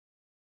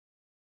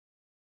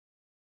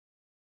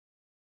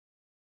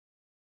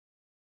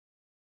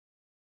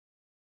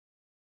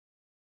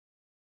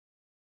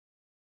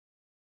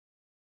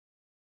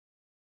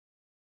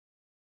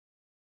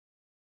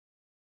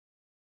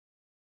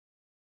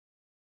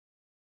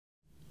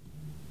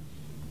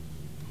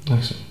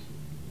Listen.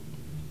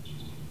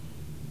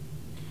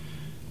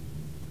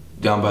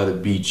 Down by the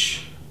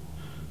beach,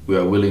 we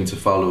are willing to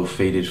follow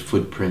faded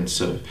footprints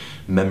of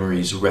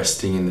memories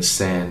resting in the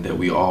sand that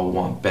we all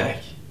want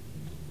back.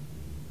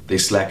 They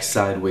slack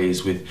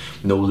sideways with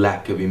no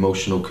lack of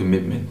emotional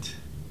commitment.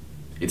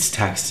 It's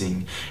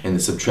taxing, and the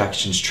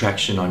subtractions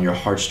traction on your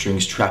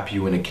heartstrings trap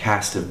you in a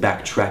cast of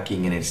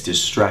backtracking, and it's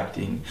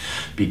distracting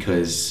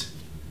because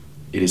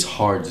it is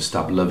hard to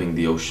stop loving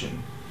the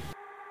ocean.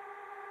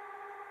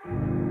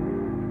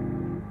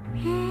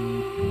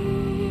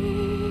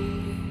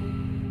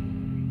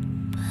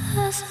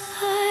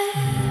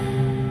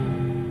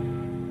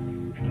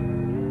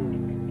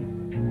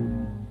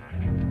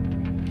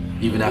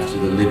 Even after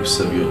the lips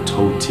of your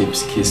toe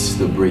tips kiss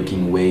the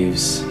breaking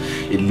waves,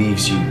 it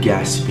leaves you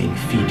gasping,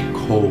 feet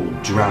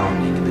cold,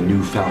 drowning in the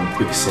newfound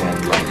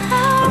quicksand like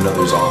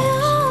another's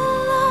arms.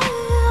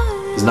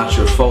 It's not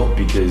your fault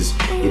because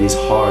it is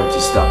hard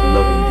to stop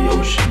loving the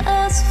ocean.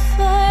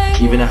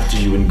 Even after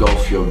you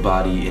engulf your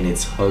body in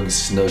its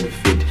hug-snug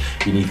fit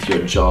beneath your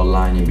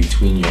jawline and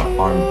between your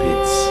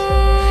armpits,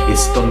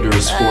 its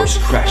thunderous force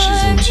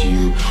crashes into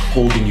you,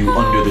 holding you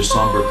under the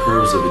somber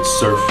curves of its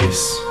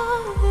surface.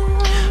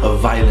 A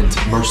violent,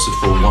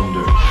 merciful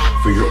wonder,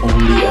 for you're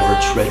only ever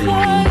treading in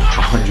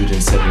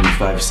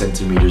 175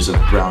 centimeters of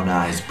brown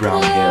eyes,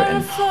 brown hair,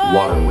 and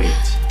water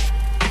weight.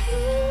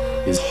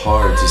 It's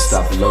hard to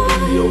stop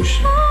loving the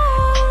ocean.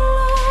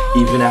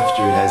 Even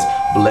after it has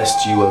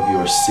blessed you of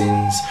your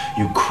sins,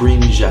 you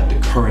cringe at the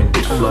current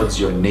that floods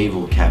your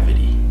navel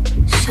cavity.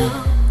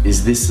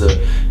 Is this a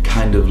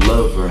kind of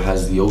love, or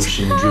has the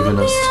ocean driven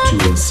us to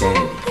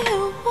insanity?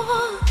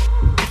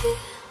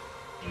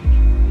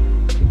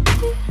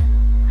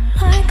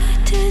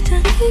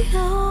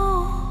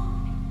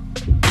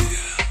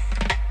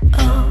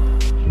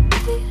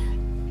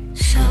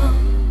 So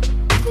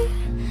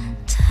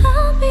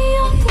tell me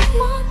you're the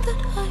one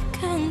that I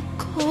can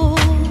call,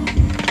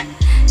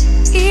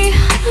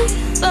 even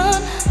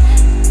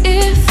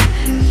if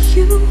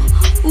you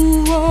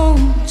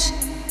won't.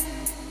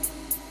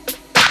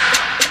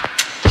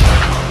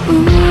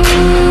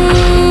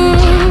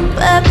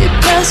 Baby,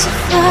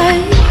 pacify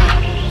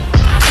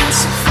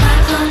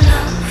our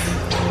love.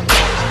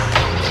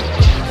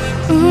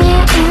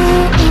 Won't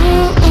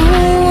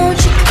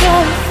you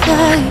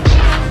clarify?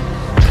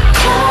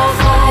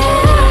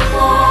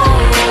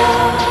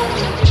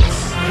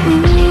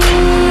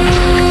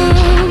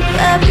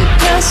 Baby, pacify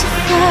our love.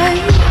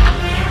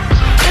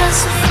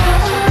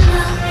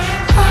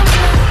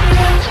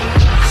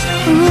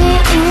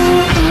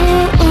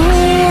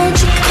 Won't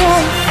you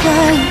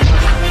clarify?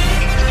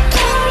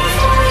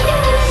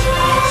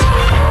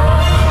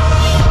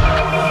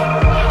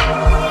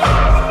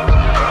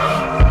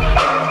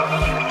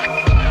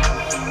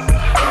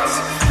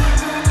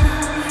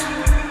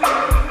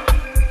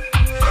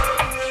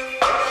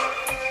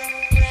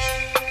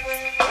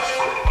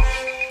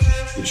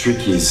 The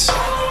trick is,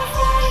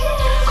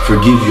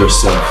 forgive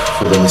yourself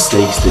for the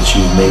mistakes that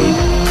you've made,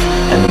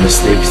 and the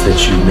mistakes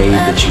that you made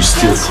that you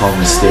still call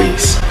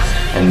mistakes.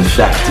 And the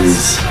fact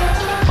is,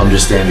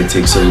 understand it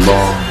takes a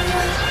long,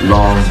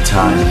 long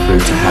time for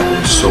it to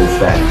happen so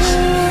fast.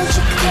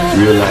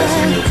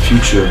 Realizing your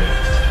future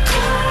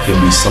can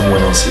be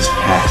someone else's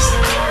past.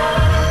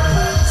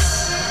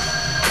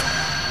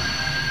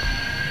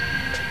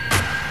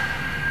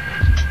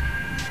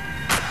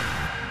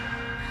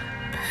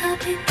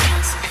 Baby,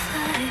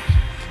 pacify.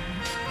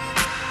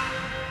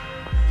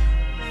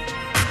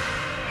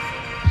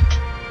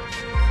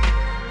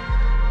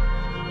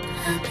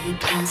 Baby,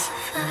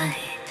 pacify.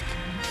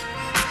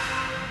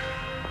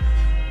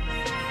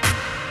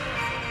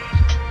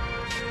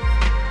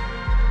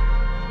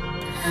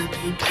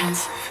 Baby,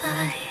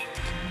 pacify.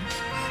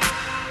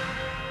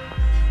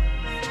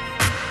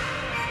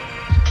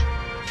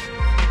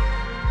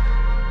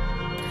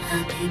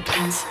 Baby,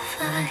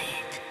 pacify.